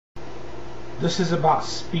This is about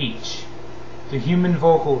speech, the human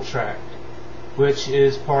vocal tract, which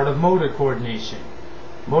is part of motor coordination.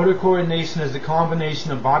 Motor coordination is the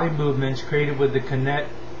combination of body movements created with the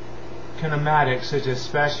kinematics such as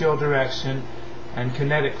spatial direction and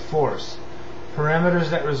kinetic force.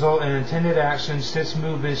 Parameters that result in intended actions, such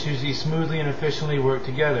movements usually smoothly and efficiently work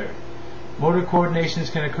together. Motor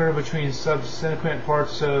coordinations can occur between subsequent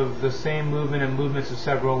parts of the same movement and movements of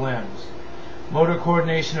several limbs. Motor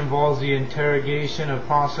coordination involves the interrogation of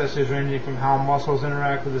processes ranging from how muscles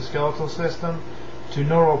interact with the skeletal system to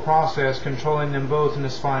neural process controlling them both in the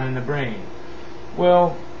spine and the brain.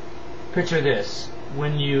 Well, picture this.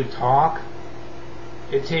 When you talk,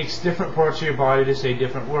 it takes different parts of your body to say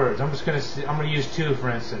different words. I'm going to use two, for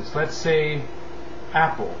instance. Let's say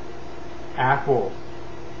apple, apple,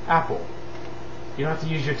 apple. You don't have to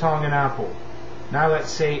use your tongue in apple. Now let's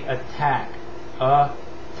say attack,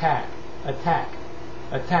 attack, attack,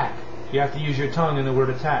 attack. You have to use your tongue in the word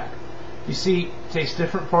attack. You see, it takes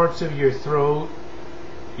different parts of your throat,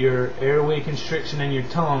 your airway constriction, and your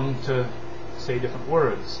tongue to say different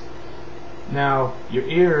words. Now, your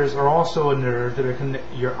ears are also a nerve that are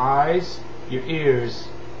your eyes, your ears,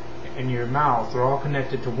 and your mouth are all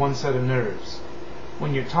connected to one set of nerves.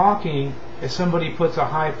 When you're talking, if somebody puts a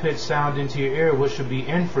high-pitched sound into your ear, which would be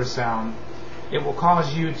infrasound, it will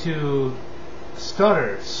cause you to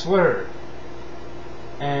stutter, slur,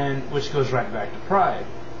 and which goes right back to pride.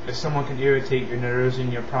 If someone can irritate your nerves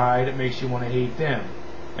and your pride, it makes you want to hate them.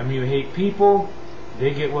 And when you hate people,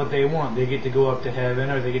 they get what they want. They get to go up to heaven,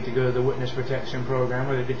 or they get to go to the witness protection program,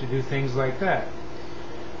 or they get to do things like that.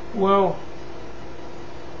 Well,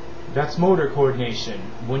 that's motor coordination.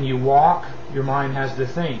 When you walk, your mind has to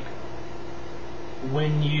think.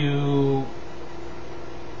 When you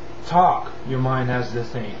talk, your mind has to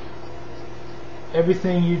think.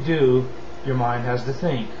 Everything you do, your mind has to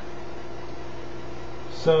think.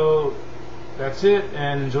 So that's it,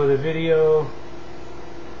 and enjoy the video.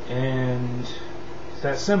 And it's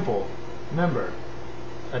that simple. Remember,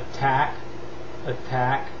 attack,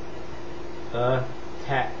 attack,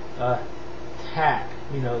 attack, attack.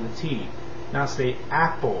 You know, the T. Now say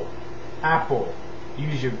apple, apple.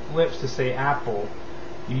 Use your lips to say apple.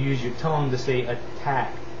 You use your tongue to say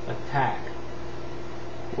attack, attack.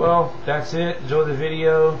 Well, that's it. Enjoy the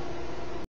video.